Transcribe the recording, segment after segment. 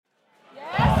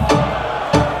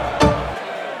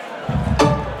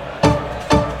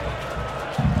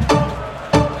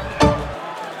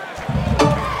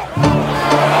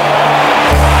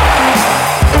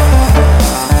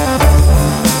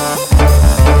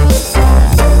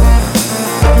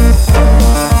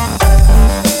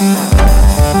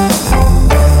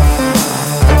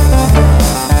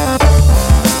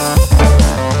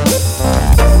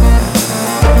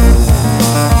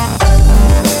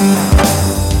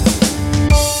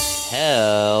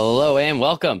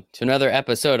Welcome to another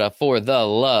episode of For the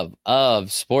Love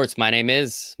of Sports. My name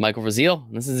is Michael Raziel.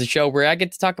 This is a show where I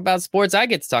get to talk about sports, I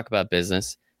get to talk about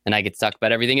business, and I get to talk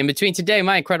about everything in between. Today,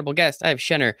 my incredible guest, I have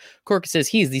Shenner Corcus.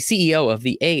 He's the CEO of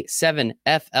the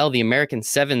A7FL, the American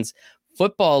Sevens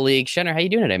Football League. Shenner, how you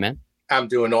doing today, man? I'm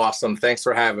doing awesome. Thanks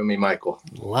for having me, Michael.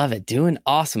 Love it. Doing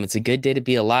awesome. It's a good day to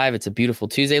be alive. It's a beautiful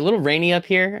Tuesday. A little rainy up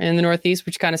here in the Northeast,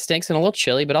 which kind of stinks, and a little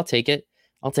chilly, but I'll take it.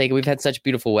 We've had such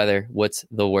beautiful weather. What's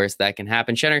the worst that can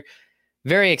happen? Shenner,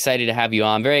 very excited to have you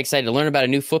on. Very excited to learn about a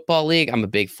new football league. I'm a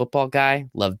big football guy.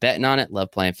 Love betting on it. Love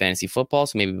playing fantasy football.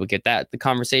 So maybe we'll get the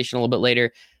conversation a little bit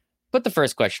later. But the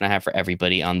first question I have for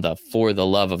everybody on the For the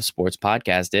Love of Sports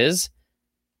podcast is,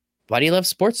 why do you love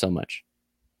sports so much?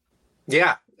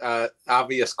 Yeah,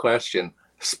 obvious question.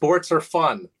 Sports are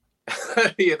fun.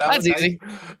 That's easy.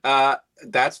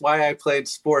 That's why I played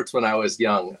sports when I was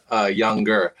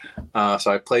younger.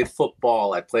 So I played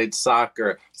football, I played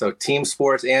soccer, so team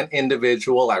sports and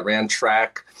individual. I ran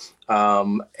track,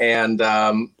 and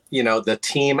the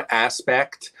team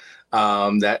aspect,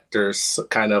 that there's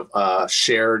kind of a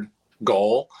shared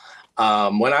goal.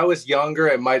 When I was younger,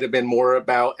 it might have been more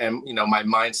about, my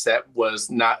mindset was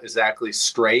not exactly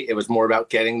straight. It was more about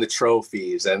getting the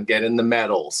trophies and getting the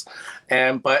medals.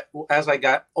 But as I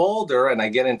got older and I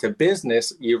get into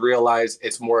business, you realize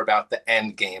it's more about the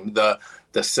end game, the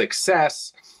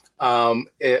success.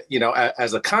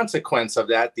 As a consequence of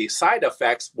that, the side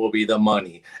effects will be the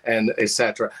money and et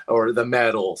cetera, or the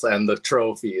medals and the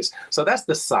trophies. So that's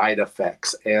the side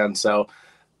effects. And so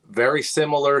very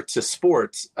similar to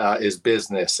sports is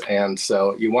business. And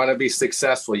so you want to be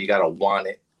successful, you got to want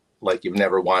it like you've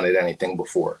never wanted anything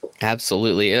before.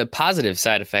 Absolutely. Positive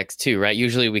side effects too, right?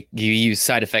 Usually you use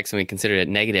side effects and we consider it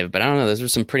negative, but I don't know. Those are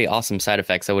some pretty awesome side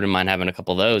effects. I wouldn't mind having a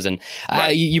couple of those. And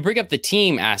right. You bring up the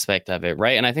team aspect of it,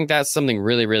 right? And I think that's something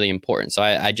really, really important. So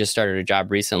I just started a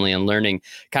job recently and learning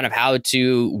kind of how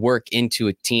to work into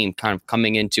a team, kind of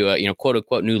coming into a, quote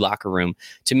unquote, new locker room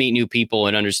to meet new people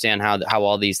and understand how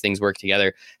all these things work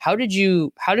together. How did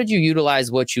you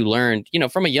utilize what you learned,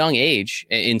 from a young age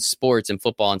in sports and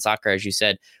football and soccer, as you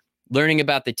said, learning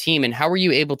about the team, and how were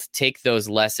you able to take those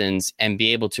lessons and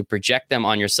be able to project them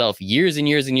on yourself years and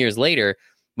years and years later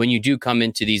when you do come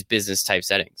into these business type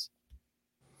settings?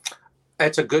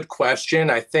 That's a good question.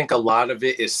 I think a lot of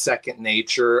it is second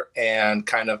nature and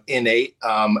kind of innate,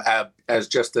 as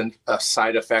just a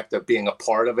side effect of being a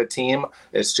part of a team.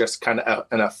 It's just kind of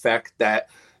an effect that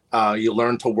you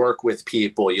learn to work with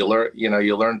people. You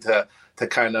learn to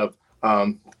kind of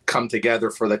come together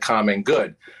for the common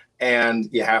good. And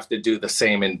you have to do the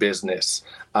same in business,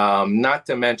 not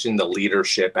to mention the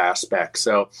leadership aspect.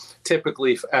 So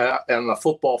typically on the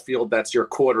football field, that's your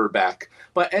quarterback.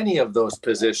 But any of those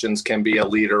positions can be a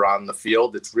leader on the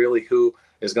field. It's really who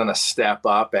is going to step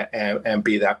up and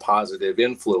be that positive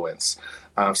influence.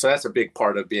 So that's a big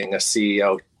part of being a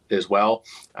CEO as well.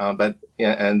 And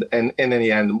in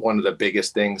the end, one of the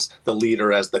biggest things, the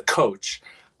leader as the coach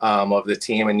of the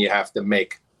team, and you have to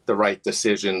make the right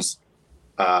decisions.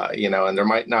 And there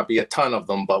might not be a ton of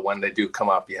them, but when they do come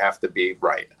up, you have to be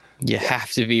right. You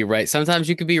have to be right. Sometimes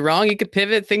you could be wrong. You could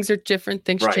pivot. Things are different.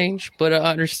 Things change, but I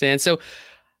understand. So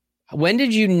when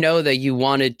did you know that you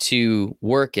wanted to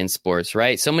work in sports,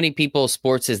 right? So many people,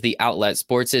 sports is the outlet.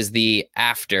 Sports is the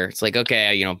after. It's like,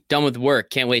 okay, done with work.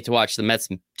 Can't wait to watch the Mets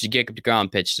Jacob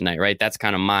deGrom pitch tonight, right? That's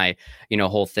kind of my,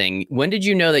 whole thing. When did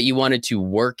you know that you wanted to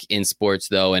work in sports,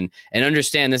 though, and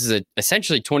understand this is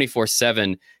essentially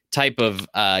 24/7 type of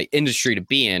industry to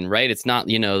be in, right? It's not,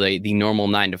 the normal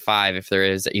 9 to 5, if there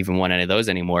is even one of those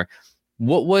anymore.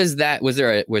 What was that? Was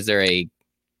there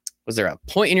a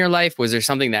point in your life? Was there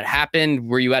something that happened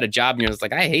where you had a job and you're just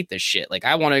like, I hate this shit. Like,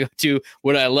 I want to do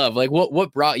what I love. Like,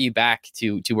 what brought you back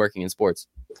to working in sports?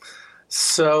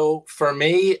 So for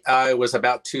me, it was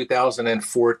about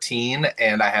 2014,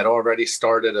 and I had already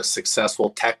started a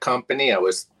successful tech company. I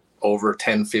was over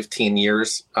 10, 15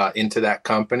 years into that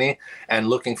company and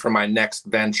looking for my next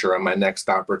venture and my next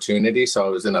opportunity. So I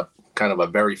was in a kind of a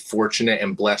very fortunate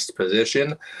and blessed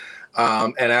position.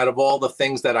 And out of all the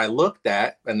things that I looked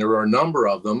at, and there were a number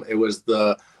of them, it was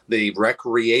the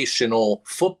recreational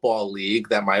football league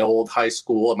that my old high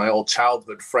school and my old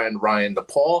childhood friend, Ryan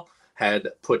DePaul, had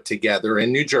put together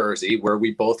in New Jersey, where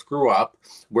we both grew up,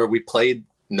 where we played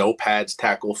no pads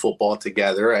tackle football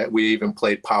together. We even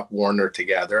played Pop Warner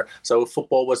together. So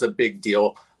football was a big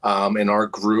deal in our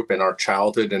group, in our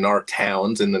childhood, in our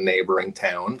towns, in the neighboring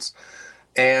towns.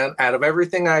 And out of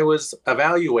everything I was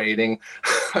evaluating,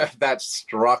 that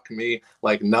struck me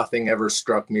like nothing ever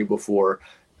struck me before.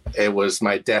 It was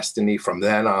my destiny from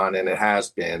then on, and it has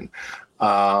been.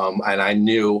 And I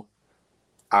knew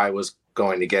I was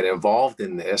going to get involved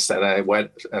in this. And I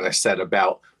went and I set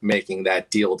about making that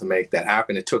deal to make that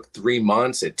happen. It took 3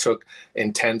 months. It took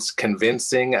intense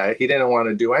convincing. He didn't want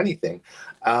to do anything.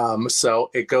 So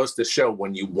it goes to show,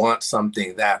 when you want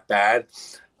something that bad,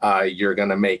 you're going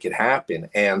to make it happen.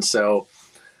 And so,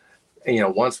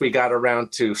 once we got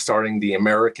around to starting the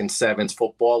American Sevens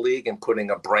Football League and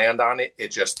putting a brand on it, it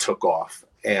just took off.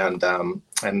 And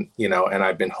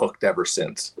I've been hooked ever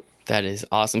since. That is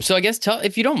awesome. So I guess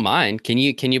if you don't mind, can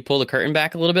you pull the curtain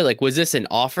back a little bit? Like, was this an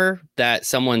offer that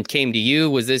someone came to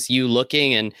you? Was this you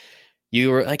looking and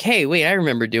you were like, hey, wait, I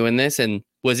remember doing this? And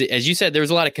was it, as you said, there was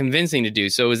a lot of convincing to do.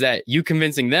 So was that you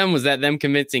convincing them? Was that them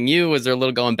convincing you? Was there a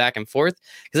little going back and forth?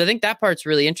 Because I think that part's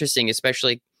really interesting,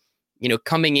 especially,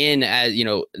 coming in as,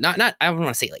 not, I don't want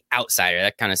to say like outsider.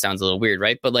 That kind of sounds a little weird,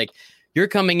 right? But like, you're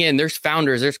coming in, there's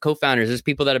founders, there's co-founders, there's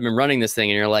people that have been running this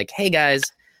thing. And you're like, hey guys,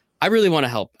 I really want to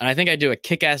help. And I think I do a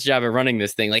kick-ass job at running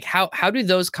this thing. Like how do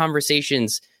those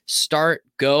conversations start,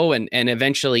 go, and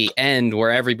eventually end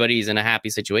where everybody's in a happy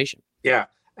situation? Yeah.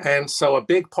 And so a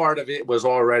big part of it was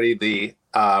already the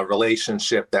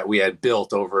relationship that we had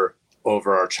built over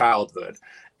our childhood.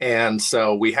 And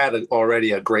so we had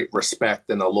already a great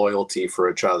respect and a loyalty for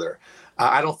each other.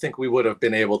 I don't think we would have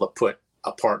been able to put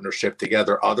a partnership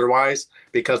together otherwise,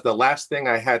 because the last thing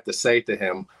I had to say to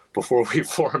him before we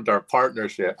formed our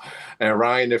partnership, and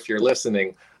Ryan, if you're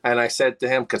listening, and I said to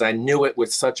him, because I knew it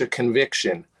with such a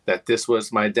conviction that this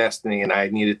was my destiny and I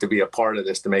needed to be a part of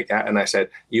this to make it. And I said,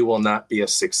 you will not be a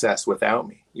success without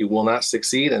me. You will not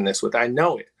succeed in this I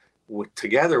know it.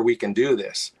 Together we can do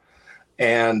this.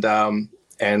 And that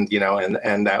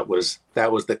was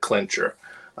the clincher.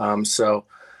 It was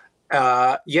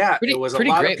a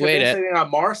lot of convincing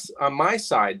on my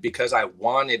side, because I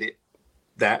wanted it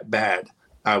that bad.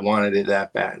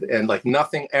 And like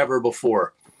nothing ever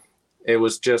before. It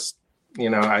was just,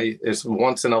 it's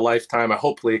once in a lifetime.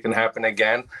 Hopefully it can happen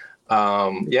again.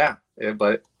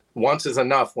 But once is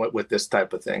enough with this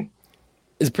type of thing.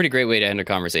 It's a pretty great way to end a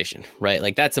conversation, right?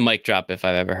 Like that's a mic drop if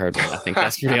I've ever heard one. I think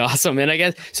that's pretty awesome. And I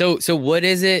guess, so what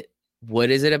is it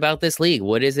about this league?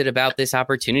 What is it about this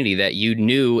opportunity that you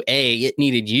knew, it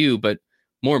needed you, but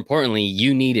more importantly,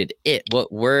 you needed it?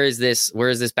 Where is this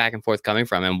back and forth coming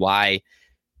from, and why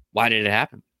did it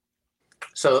happen?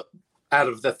 So out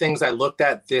of the things I looked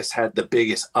at, this had the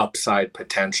biggest upside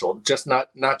potential, just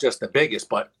not just the biggest,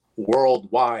 but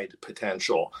worldwide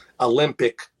potential,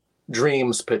 Olympic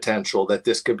dreams potential, that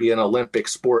this could be an Olympic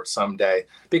sport someday,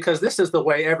 because this is the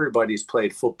way everybody's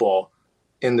played football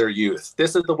in their youth.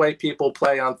 This is the way people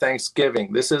play on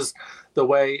Thanksgiving. This is the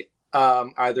way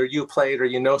either you played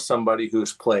or somebody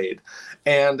who's played,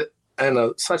 and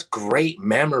such great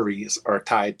memories are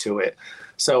tied to it.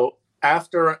 So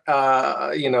after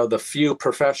the few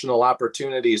professional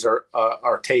opportunities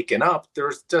are taken up,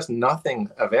 there's just nothing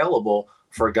available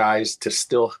for guys to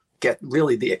still get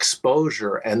really the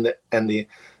exposure and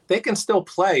they can still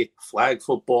play flag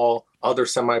football, other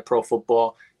semi-pro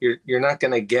football. You're not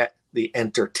going to get the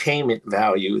entertainment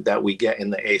value that we get in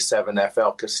the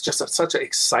A7FL, because it's just such an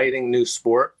exciting new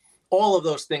sport. All of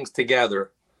those things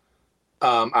together,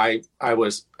 I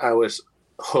was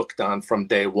hooked on from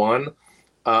day one.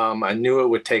 I knew it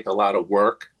would take a lot of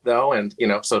work though. And,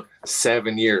 so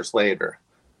 7 years later,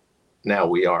 now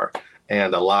we are,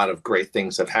 and a lot of great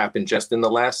things have happened just in the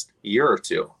last year or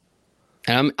two.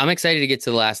 And I'm excited to get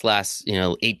to the last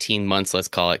 18 months, let's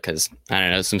call it, because I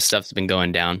don't know, some stuff's been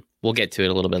going down. We'll get to it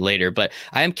a little bit later, but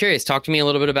I am curious. Talk to me a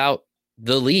little bit about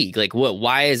the league. Like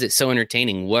why is it so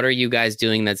entertaining? What are you guys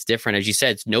doing that's different? As you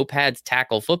said, it's no pads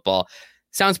tackle football.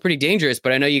 Sounds pretty dangerous,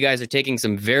 but I know you guys are taking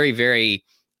some very, very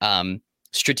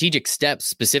strategic steps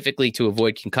specifically to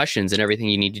avoid concussions and everything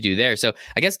you need to do there. So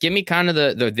I guess give me kind of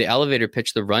the elevator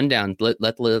pitch, the rundown. Let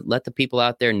the people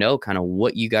out there know kind of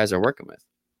what you guys are working with.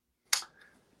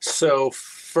 So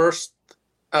first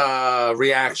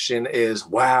reaction is,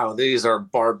 wow, these are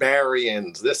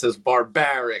barbarians. This is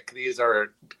barbaric. These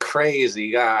are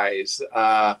crazy guys.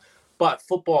 But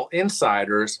football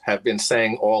insiders have been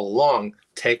saying all along,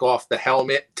 take off the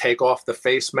helmet, take off the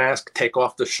face mask, take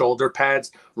off the shoulder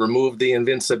pads, remove the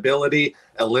invincibility,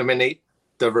 eliminate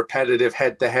the repetitive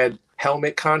head-to-head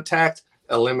helmet contact,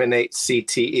 eliminate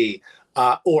CTE,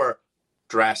 or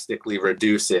drastically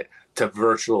reduce it to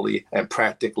virtually and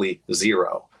practically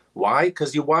zero. Why?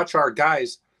 Because you watch our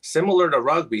guys, similar to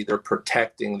rugby, they're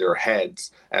protecting their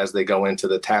heads as they go into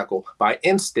the tackle by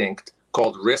instinct,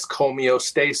 called risk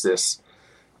homeostasis.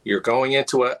 You're going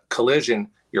into a collision,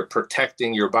 you're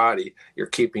protecting your body, you're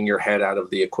keeping your head out of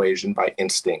the equation by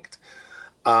instinct.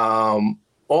 All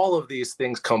of these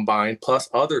things combined, plus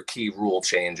other key rule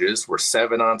changes, we're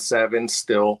 7-on-7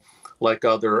 still like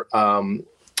other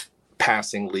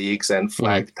passing leagues and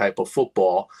flag type of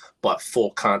football, but full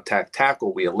contact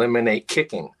tackle. We eliminate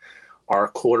kicking. Our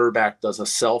quarterback does a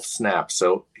self snap,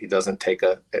 so he doesn't take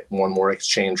one more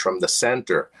exchange from the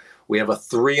center. We have a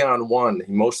 3-on-1,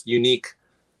 most unique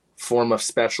form of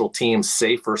special teams,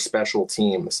 safer special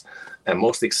teams, and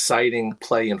most exciting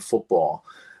play in football,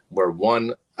 where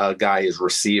one guy is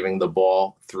receiving the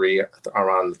ball, 3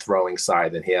 are on the throwing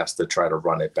side, and he has to try to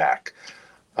run it back.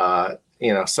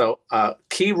 So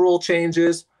key rule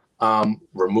changes,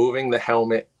 removing the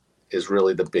helmet is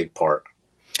really the big part.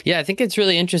 Yeah, I think it's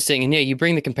really interesting. And yeah, you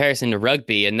bring the comparison to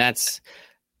rugby, and that's,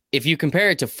 if you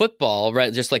compare it to football,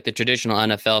 right, just like the traditional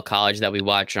NFL college that we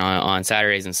watch on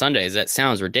Saturdays and Sundays, that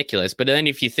sounds ridiculous. But then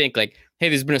if you think like, hey,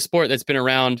 there's been a sport that's been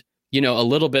around, a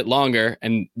little bit longer,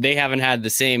 and they haven't had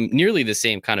nearly the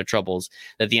same kind of troubles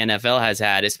that the NFL has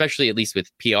had, especially at least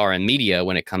with PR and media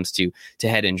when it comes to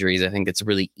head injuries. I think it's a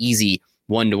really easy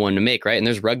one-to-one to make, right? And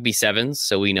there's rugby sevens,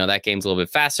 so we know that game's a little bit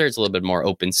faster. It's a little bit more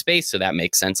open space, so that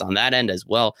makes sense on that end as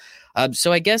well.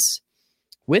 So I guess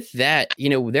with that,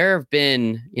 there have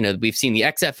been, we've seen the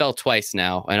XFL twice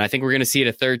now, and I think we're going to see it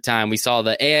a third time. We saw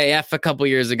the AAF a couple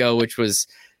years ago, which was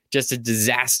just a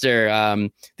disaster.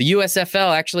 The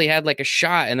USFL actually had like a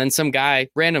shot, and then some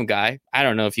random guy, I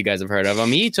don't know if you guys have heard of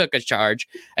him, he took a charge,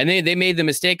 and they made the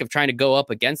mistake of trying to go up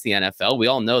against the NFL. We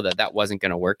all know that wasn't going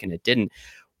to work, and it didn't.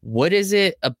 What is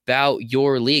it about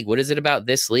your league? What is it about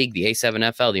this league, the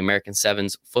A7FL, the American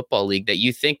Sevens Football League, that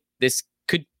you think this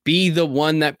could be the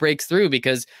one that breaks through?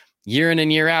 Because year in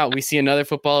and year out, we see another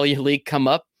football league come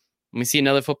up, and we see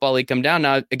another football league come down.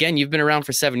 Now, again, you've been around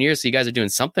for 7 years, so you guys are doing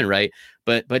something right.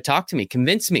 But talk to me,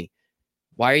 convince me.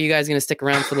 Why are you guys going to stick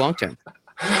around for the long term?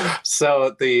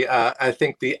 So I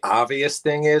think the obvious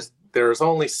thing is there's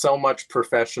only so much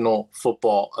professional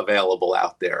football available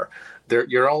out there.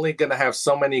 You're only going to have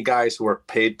so many guys who are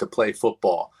paid to play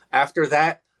football. After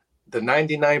that, the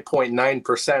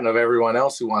 99.9% of everyone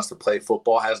else who wants to play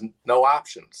football has no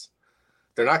options.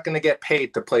 They're not going to get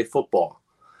paid to play football,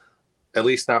 at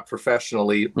least not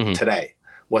professionally today.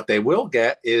 What they will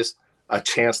get is a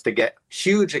chance to get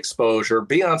huge exposure,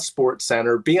 be on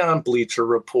SportsCenter, be on Bleacher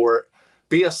Report,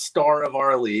 be a star of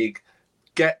our league,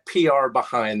 get PR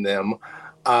behind them,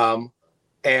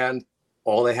 and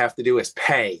all they have to do is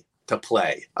pay to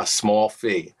play, a small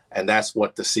fee. And that's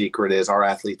what the secret is. Our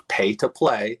athletes pay to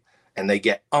play, and they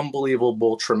get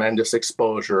unbelievable, tremendous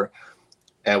exposure,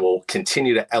 and will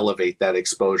continue to elevate that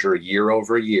exposure year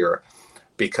over year,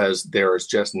 because there is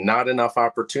just not enough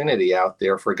opportunity out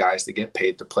there for guys to get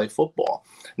paid to play football.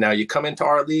 Now, you come into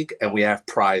our league and we have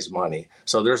prize money.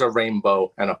 So there's a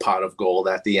rainbow and a pot of gold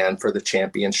at the end for the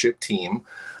championship team.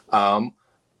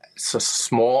 It's a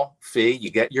small fee. You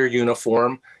get your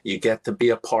uniform. You get to be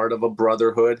a part of a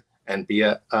brotherhood and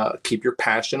keep your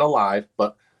passion alive.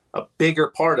 But a bigger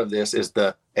part of this is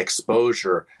the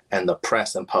exposure and the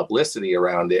press and publicity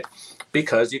around it,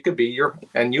 because you could be you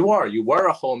were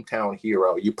a hometown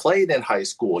hero. You played in high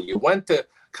school, you went to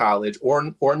college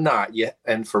or not yet,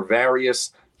 and for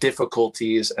various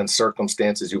difficulties and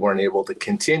circumstances you weren't able to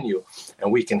continue, and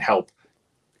we can help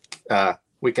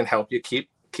you keep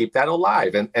that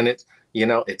alive, and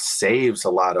it saves a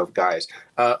lot of guys.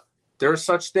 There's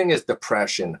such thing as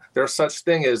depression. There's such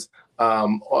thing as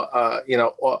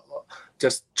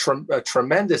just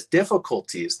tremendous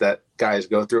difficulties that guys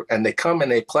go through, and they come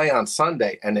and they play on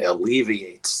Sunday, and it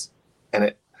alleviates,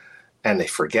 and they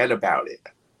forget about it.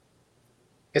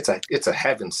 It's a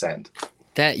heaven send.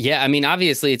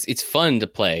 Obviously it's fun to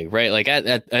play, right? Like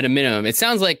at a minimum, it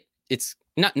sounds like it's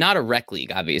not a rec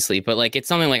league, obviously, but like it's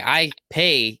something like I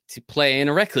pay to play in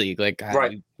a rec league. Like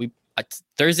right.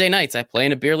 Thursday nights I play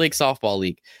in a beer league softball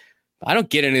league. I don't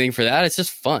get anything for that. It's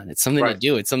just fun. It's something to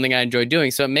do. It's something I enjoy doing.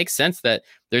 So it makes sense that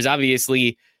there's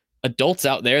obviously adults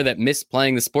out there that miss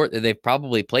playing the sport that they've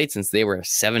probably played since they were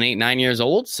 7, 8, 9 years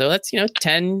old. So that's,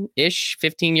 10-ish,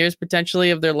 15 years potentially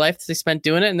of their life that they spent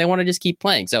doing it, and they want to just keep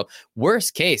playing. So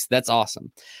worst case, that's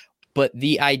awesome. But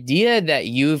the idea that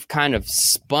you've kind of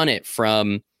spun it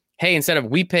from, hey, instead of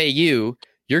we pay you,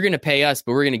 you're going to pay us,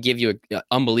 but we're going to give you an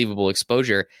unbelievable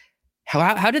exposure.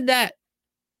 How did that?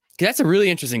 That's a really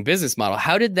interesting business model.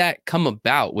 How did that come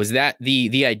about? Was that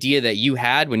the idea that you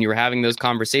had when you were having those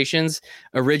conversations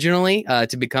originally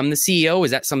to become the CEO?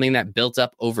 Was that something that built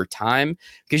up over time?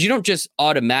 Because you don't just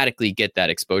automatically get that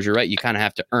exposure, right? You kind of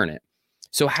have to earn it.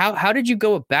 So how did you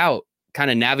go about kind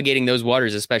of navigating those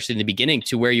waters, especially in the beginning,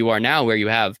 to where you are now, where you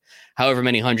have however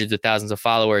many hundreds of thousands of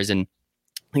followers and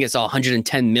I think it's all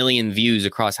 110 million views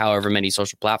across however many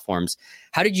social platforms?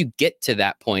 How did you get to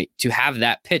that point to have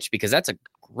that pitch? Because that's a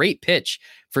great pitch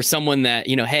for someone that,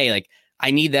 hey, like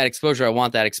I need that exposure. I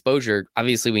want that exposure.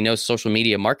 Obviously, we know social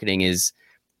media marketing is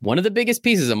one of the biggest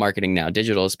pieces of marketing now,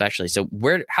 digital especially. So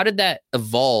how did that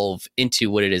evolve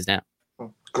into what it is now?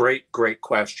 Great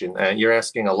question. And you're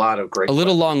asking a lot of great A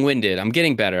little long-winded. I'm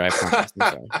getting better, I promise.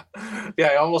 Yeah,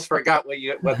 I almost forgot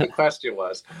what the question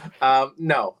was.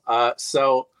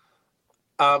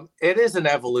 It is an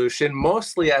evolution,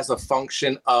 mostly as a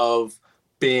function of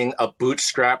being a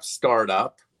bootstrap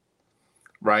startup,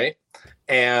 right?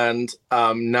 And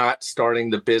not starting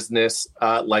the business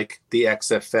like the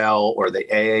XFL or the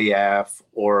AAF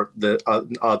or the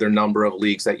other number of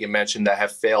leagues that you mentioned that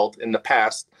have failed in the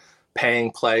past,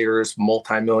 paying players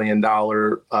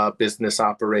multi-million-dollar business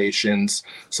operations.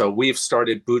 So we've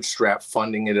started bootstrap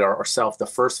funding it ourselves. The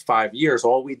first 5 years,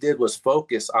 all we did was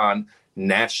focus on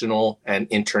national and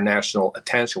international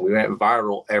attention. We went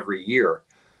viral every year.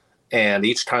 And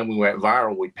each time we went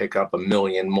viral, we pick up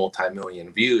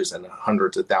multi-million views and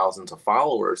hundreds of thousands of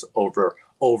followers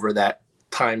over that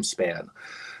time span.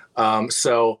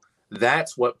 So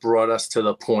that's what brought us to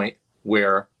the point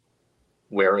where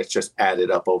it's just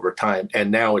added up over time. And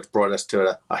now it's brought us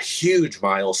to a huge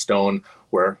milestone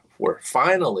where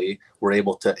finally we're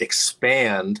able to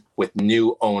expand with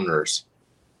new owners,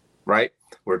 right?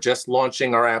 We're just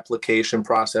launching our application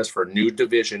process for new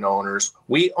division owners.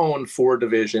 We own 4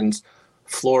 divisions: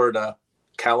 Florida,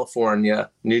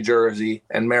 California, New Jersey,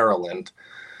 and Maryland.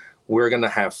 We're going to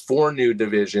have 4 new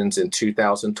divisions in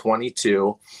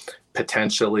 2022.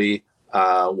 Potentially,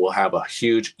 we'll have a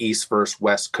huge East versus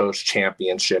West Coast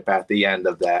championship at the end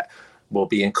of that. We'll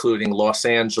be including Los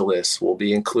Angeles. We'll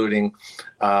be including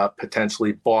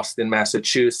potentially Boston,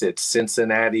 Massachusetts,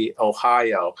 Cincinnati,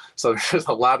 Ohio. So there's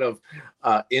a lot of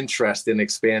interest in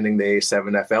expanding the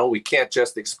A7FL. We can't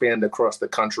just expand across the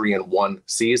country in one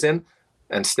season.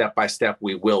 And step by step,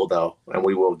 we will, though, and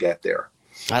we will get there.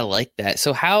 I like that.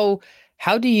 So how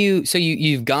do you, so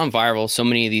you've gone viral so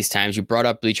many of these times. You brought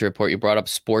up Bleacher Report. You brought up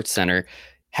SportsCenter.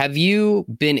 Have you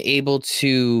been able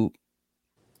to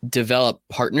develop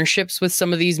partnerships with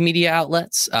some of these media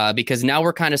outlets? Because now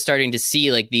we're kind of starting to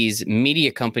see like these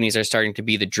media companies are starting to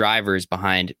be the drivers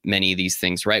behind many of these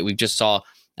things, right? We just saw,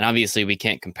 and obviously we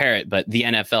can't compare it, but the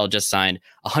NFL just signed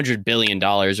 $100 billion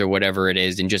or whatever it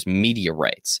is in just media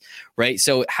rights, right?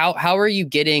 So how are you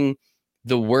getting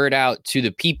the word out to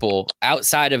the people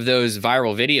outside of those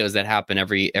viral videos that happen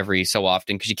every so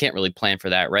often? Because you can't really plan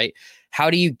for that, right? How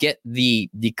do you get the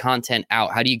content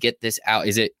out? How do you get this out?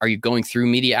 Are you going through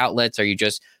media outlets? Are you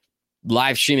just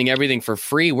live streaming everything for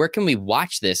free? Where can we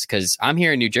watch this? Because I'm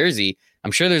here in New Jersey.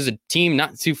 I'm sure there's a team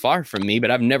not too far from me, but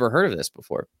I've never heard of this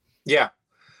before. Yeah,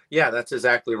 that's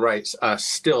exactly right.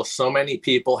 Still, so many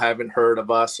people haven't heard of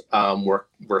us.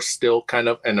 We're still kind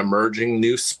of an emerging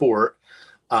new sport.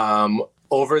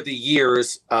 Over the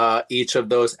years, each of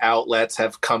those outlets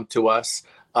have come to us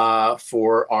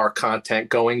for our content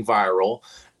going viral.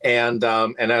 And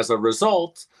as a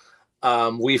result,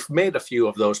 we've made a few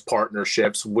of those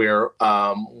partnerships where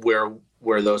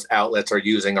those outlets are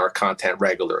using our content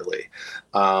regularly.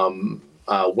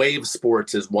 Wave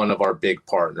Sports is one of our big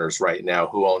partners right now,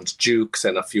 who owns Jukes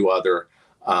and a few other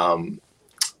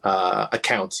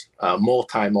accounts,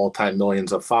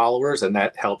 multi-millions of followers, and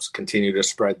that helps continue to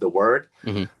spread the word.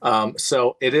 Mm-hmm.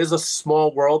 So it is a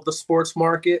small world, the sports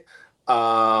market.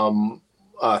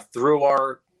 Through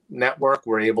our network,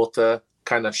 we're able to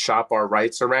kind of shop our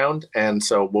rights around. And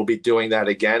so we'll be doing that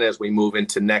again as we move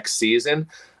into next season.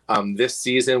 This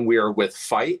season, we are with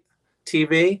Fight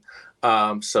TV.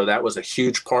 So that was a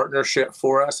huge partnership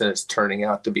for us, and it's turning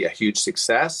out to be a huge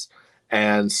success.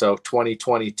 And so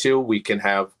 2022, we can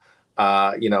have,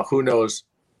 who knows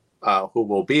who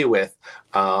we'll be with.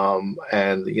 And,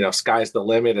 sky's the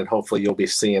limit. And hopefully you'll be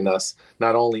seeing us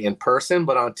not only in person,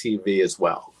 but on TV as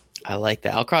well. I like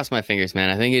that. I'll cross my fingers,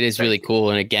 man. I think it is really cool.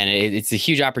 And again, it's a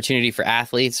huge opportunity for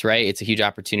athletes, right? It's a huge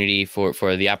opportunity for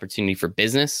the opportunity for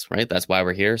business, right? That's why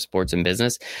we're here, sports and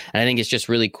business. And I think it's just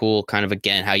really cool, kind of,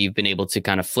 again, how you've been able to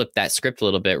kind of flip that script a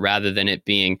little bit rather than it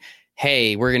being,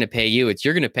 hey, we're going to pay you. It's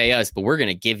you're going to pay us, but we're going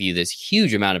to give you this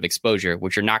huge amount of exposure,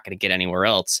 which you're not going to get anywhere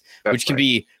else, which can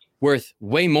be worth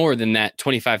way more than that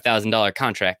 $25,000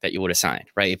 contract that you would have signed,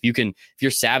 right? If you're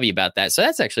savvy about that. So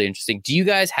that's actually interesting. Do you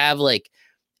guys have like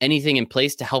anything in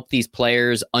place to help these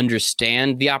players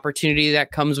understand the opportunity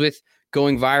that comes with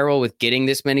going viral, with getting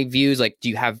this many views? Like, do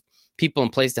you have people in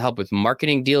place to help with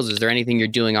marketing deals? Is there anything you're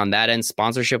doing on that end,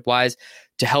 sponsorship wise,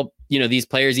 to help, these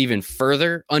players even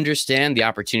further understand the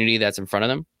opportunity that's in front of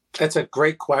them? That's a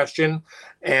great question.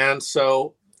 And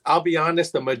so I'll be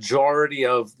honest, the majority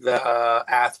of the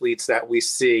athletes that we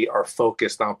see are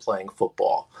focused on playing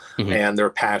football and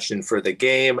their passion for the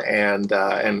game and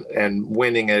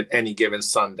winning at any given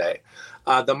Sunday.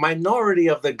 The minority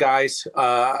of the guys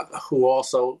who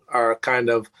also are kind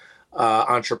of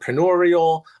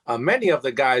entrepreneurial, many of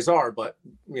the guys are, but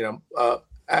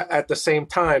at the same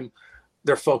time,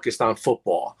 they're focused on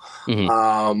football.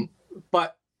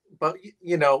 But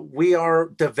we are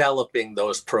developing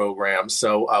those programs,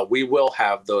 so we will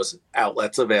have those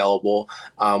outlets available.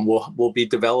 We'll be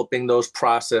developing those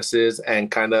processes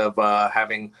and kind of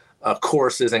having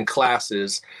courses and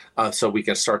classes so we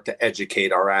can start to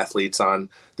educate our athletes on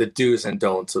the do's and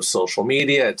don'ts of social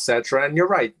media, et cetera. And you're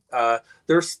right,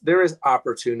 there is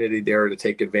opportunity there to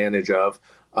take advantage of,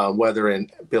 whether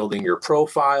in building your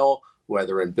profile,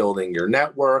 whether in building your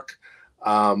network,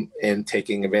 and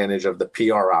taking advantage of the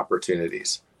PR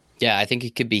opportunities. Yeah, I think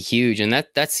it could be huge. And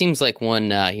that seems like one,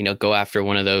 go after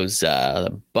one of those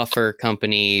buffer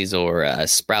companies or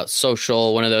Sprout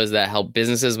Social, one of those that help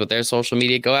businesses with their social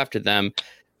media, go after them.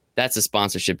 That's a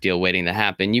sponsorship deal waiting to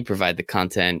happen. You provide the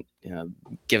content,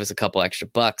 give us a couple extra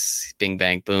bucks, bing,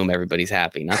 bang, boom, everybody's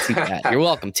happy. Not too bad. You're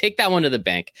welcome. Take that one to the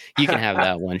bank. You can have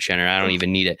that one, Shenner. I don't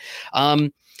even need it.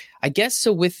 I guess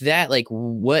so with that,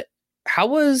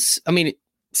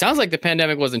 sounds like the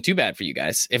pandemic wasn't too bad for you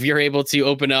guys. If you're able to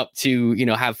open up to,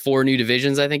 have 4 new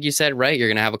divisions, I think you said, right? You're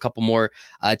going to have a couple more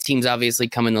teams obviously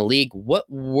come in the league. What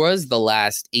was the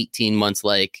last 18 months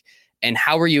like? And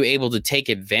how were you able to take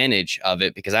advantage of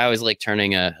it? Because I always like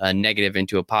turning a negative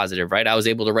into a positive, right? I was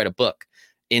able to write a book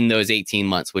in those 18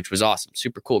 months, which was awesome.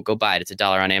 Super cool. Go buy it. It's $1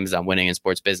 on Amazon, Winning in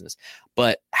Sports Business.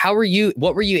 But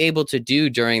what were you able to do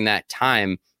during that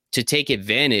time to take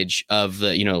advantage of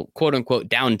the, quote unquote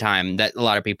downtime that a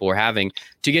lot of people were having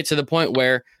to get to the point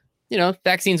where,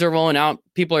 vaccines are rolling out,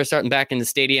 people are starting back into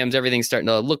stadiums, everything's starting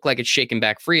to look like it's shaking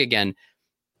back free again,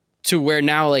 to where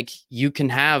now you can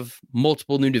have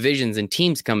multiple new divisions and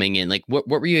teams coming in. What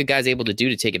were you guys able to do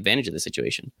to take advantage of the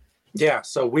situation? Yeah,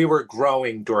 so we were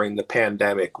growing during the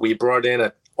pandemic. We brought in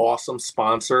an awesome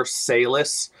sponsor,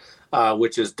 Salus,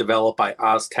 which is developed by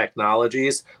Oz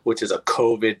Technologies, which is a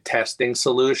COVID testing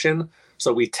solution.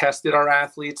 So we tested our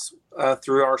athletes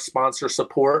through our sponsor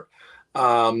support,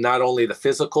 not only the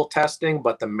physical testing,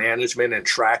 but the management and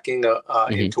tracking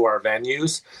into our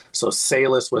venues. So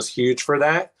Salus was huge for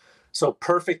that. So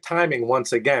perfect timing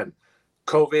once again.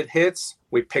 COVID hits,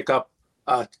 we pick up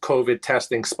COVID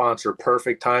testing sponsor,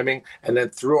 perfect timing. And then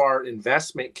through our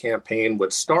investment campaign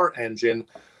with Start Engine,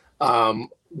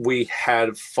 we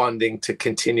had funding to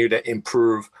continue to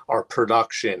improve our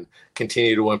production,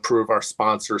 continue to improve our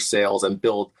sponsor sales, and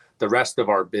build the rest of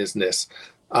our business.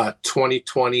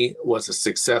 2020 was a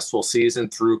successful season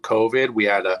through COVID. We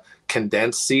had a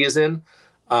condensed season.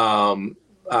 4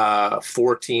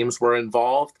 teams were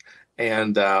involved,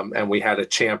 and we had a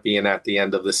champion at the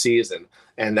end of the season.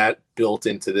 And that built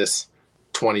into this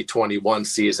 2021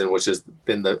 season, which has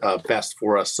been the best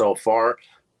for us so far.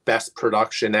 Best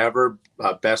production ever,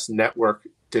 best network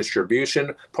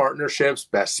distribution partnerships,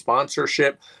 best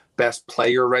sponsorship, best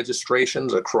player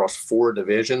registrations across 4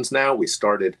 divisions now. We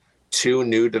started 2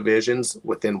 new divisions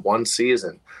within 1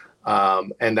 season.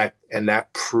 And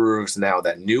that proves now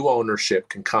that new ownership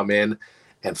can come in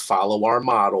and follow our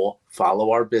model, follow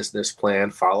our business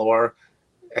plan, follow our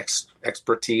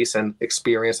expertise and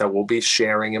experience that we'll be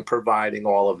sharing and providing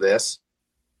all of this.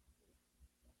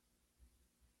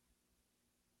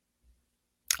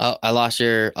 Oh, I lost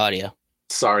your audio.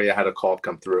 Sorry, I had a call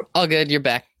come through. All good. You're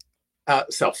back.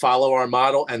 So follow our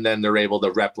model, and then they're able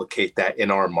to replicate that in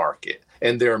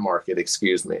their market,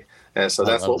 excuse me. And so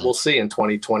that's what we'll see in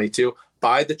 2022.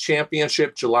 By the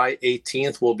championship, July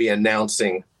 18th, we'll be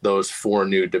announcing those 4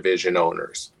 new division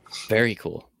owners. Very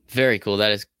cool. Very cool.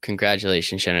 That is,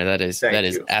 congratulations, Shenner. That is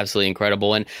absolutely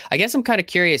incredible. And I guess I'm kind of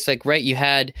curious, you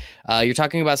had, you're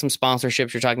talking about some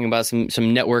sponsorships, you're talking about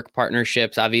some network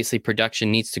partnerships. Obviously production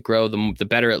needs to grow. The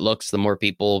better it looks, the more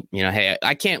people, hey,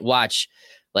 I can't watch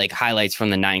highlights from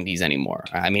the 90s anymore.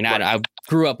 I mean, right. I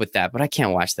grew up with that, but I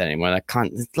can't watch that anymore.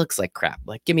 It looks like crap.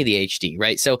 Give me the HD,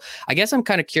 right? So I guess I'm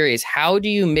kind of curious, how do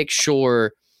you make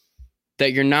sure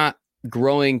that you're not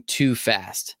growing too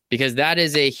fast? Because that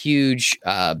is a huge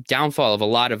downfall of a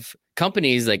lot of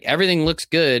companies. Everything looks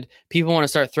good. People want to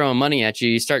start throwing money at you.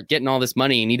 You start getting all this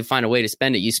money. You need to find a way to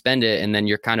spend it. You spend it, and then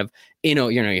you're kind of,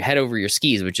 you head over your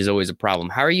skis, which is always a problem.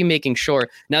 How are you making sure?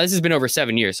 Now, this has been over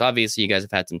 7 years, so obviously you guys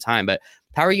have had some time. But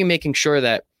how are you making sure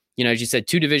that, as you said,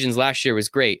 2 divisions last year was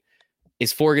great.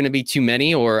 Is 4 going to be too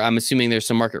many? Or I'm assuming there's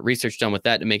some market research done with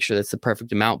that to make sure that's the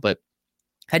perfect amount. But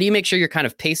How do you make sure you're kind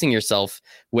of pacing yourself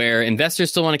where investors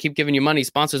still want to keep giving you money,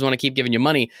 sponsors want to keep giving you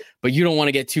money, but you don't want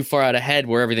to get too far out ahead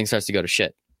where everything starts to go to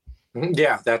shit?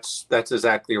 Yeah, that's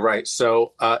exactly right.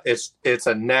 So it's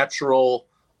a natural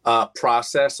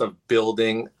process of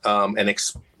building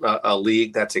a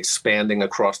league that's expanding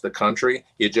across the country.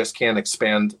 You just can't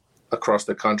expand across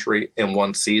the country in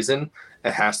one season.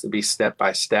 It has to be step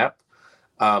by step.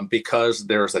 Because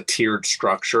there's a tiered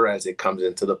structure as it comes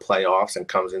into the playoffs and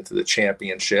comes into the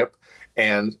championship,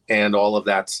 and all of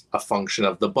that's a function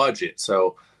of the budget.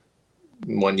 So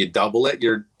when you double it,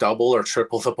 you're double or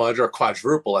triple the budget or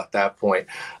quadruple at that point.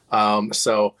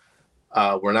 So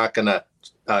we're not going to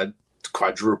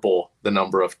quadruple the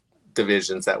number of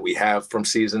divisions that we have from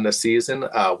season to season.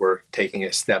 We're taking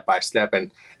it step by step.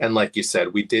 And like you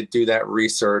said, we did do that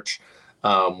research.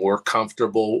 We're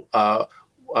comfortable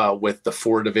with the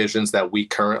 4 divisions that we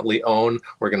currently own.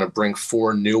 We're going to bring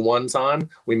 4 new ones on.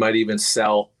 We might even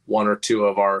sell 1 or 2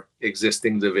 of our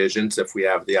existing divisions if we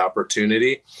have the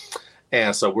opportunity.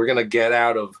 And so we're going to get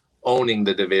out of owning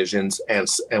the divisions and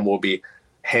we'll be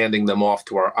handing them off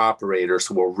to our operators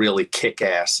who will really kick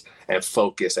ass and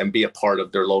focus and be a part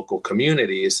of their local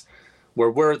communities, where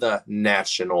we're the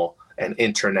national and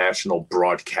international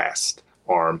broadcast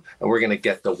arm. And we're going to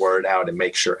get the word out and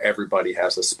make sure everybody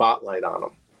has a spotlight on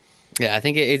them. Yeah, I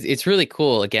think it's really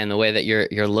cool, again, the way that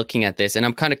you're looking at this. And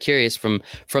I'm kind of curious from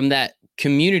that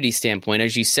community standpoint,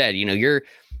 as you said, you're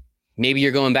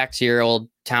going back to your old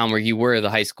town where you were the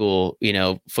high school,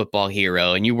 football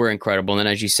hero, and you were incredible. And then,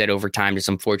 as you said, over time, just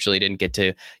unfortunately didn't get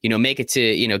to, make it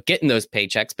to, getting those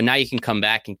paychecks, but now you can come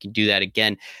back and can do that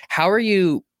again. How are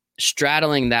you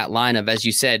straddling that line of, as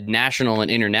you said, national and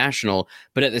international,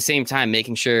 but at the same time,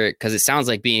 making sure, because it sounds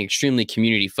like being extremely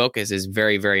community focused is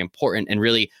very, very important, and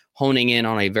really honing in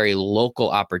on a very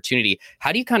local opportunity?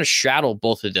 How do you kind of straddle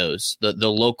both of those, the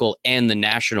local and the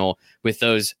national, with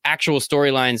those actual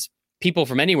storylines people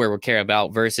from anywhere will care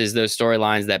about versus those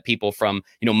storylines that people from,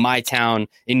 my town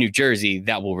in New Jersey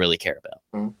that will really care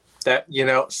about? That,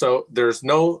 so there's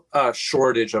no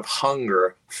shortage of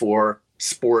hunger for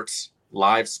sports,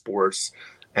 live sports,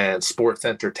 and sports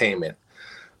entertainment.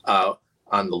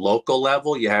 On the local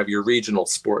level, you have your regional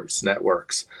sports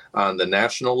networks. On the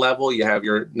national level, you have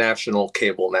your national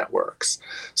cable networks.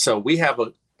 So we have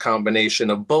a combination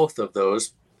of both of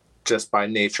those, just by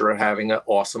nature of having an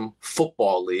awesome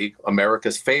football league,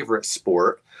 America's favorite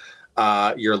sport.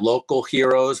 Your local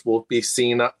heroes will be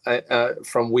seen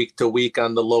from week to week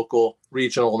on the local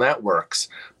regional networks.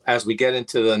 As we get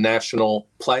into the national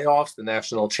playoffs, the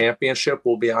national championship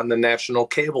will be on the national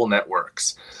cable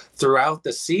networks. Throughout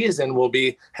the season, we'll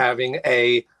be having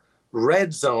a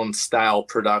red zone style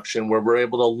production where we're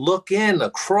able to look in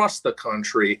across the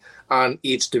country on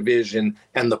each division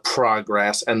and the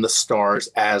progress and the stars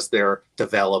as they're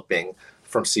developing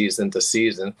from season to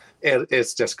season.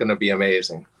 It's just going to be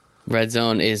amazing. Red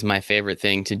zone is my favorite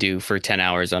thing to do for 10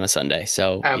 hours on a Sunday.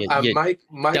 So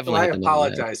Michael, I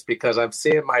apologize because I'm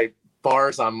seeing my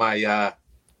bars on my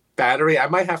battery. I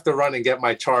might have to run and get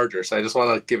my charger. So I just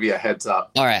want to give you a heads up.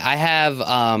 All right. I have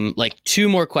like 2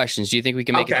 more questions. Do you think we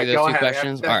can make it through those 2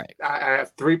 questions? All right. I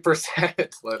have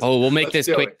 3%. We'll make this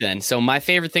quick then. So my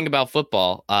favorite thing about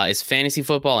football is fantasy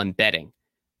football and betting.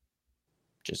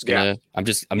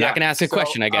 I'm not gonna ask a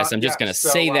question, I guess. I'm just gonna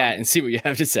say that and see what you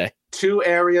have to say. 2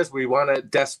 areas we want to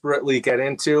desperately get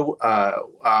into.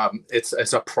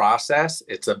 It's a process.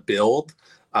 It's a build.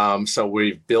 So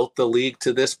we've built the league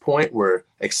to this point. We're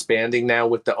expanding now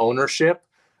with the ownership,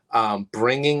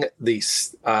 bringing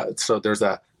these. So there's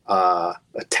a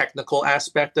technical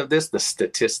aspect of this, the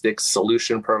statistics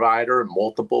solution provider,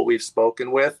 multiple we've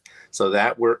spoken with, so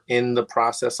that we're in the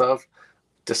process of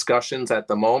discussions at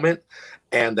the moment.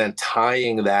 And then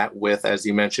tying that with, as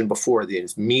you mentioned before,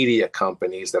 these media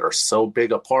companies that are so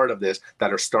big a part of this,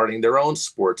 that are starting their own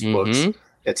sports books,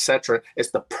 etc.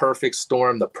 It's the perfect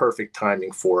storm, the perfect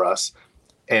timing for us.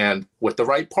 And with the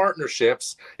right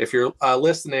partnerships, if you're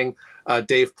listening,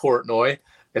 Dave Portnoy,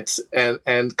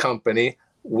 and company,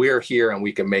 we're here and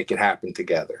we can make it happen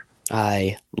together.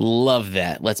 I love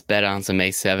that. Let's bet on some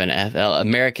A7FL,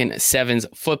 American Sevens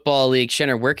Football League.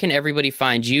 Shenner, where can everybody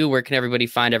find you? Where can everybody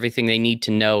find everything they need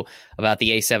to know about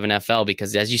the A7FL?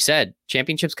 Because as you said,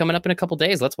 championship's coming up in a couple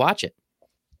days. Let's watch it.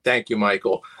 Thank you,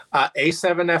 Michael.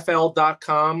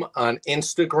 A7FL.com. On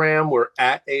Instagram, we're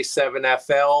at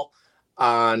A7FL.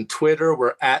 On Twitter,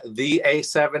 we're at the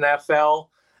A7FL.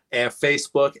 And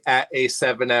Facebook at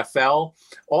A7FL.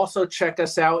 Also, check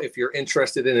us out if you're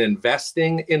interested in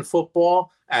investing in football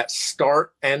at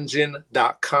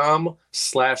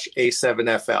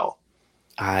startengine.com/A7FL.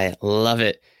 I love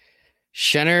it.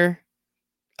 Shenner,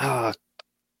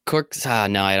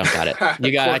 No, I don't got it.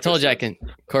 You got it. I told you I can.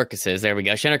 Corcuses. There we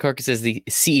go. Shannon Corcus is the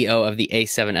CEO of the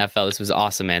A7FL. This was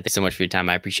awesome, man. Thanks so much for your time.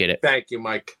 I appreciate it. Thank you,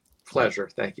 Mike. Pleasure.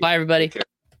 Thank you. Bye, everybody.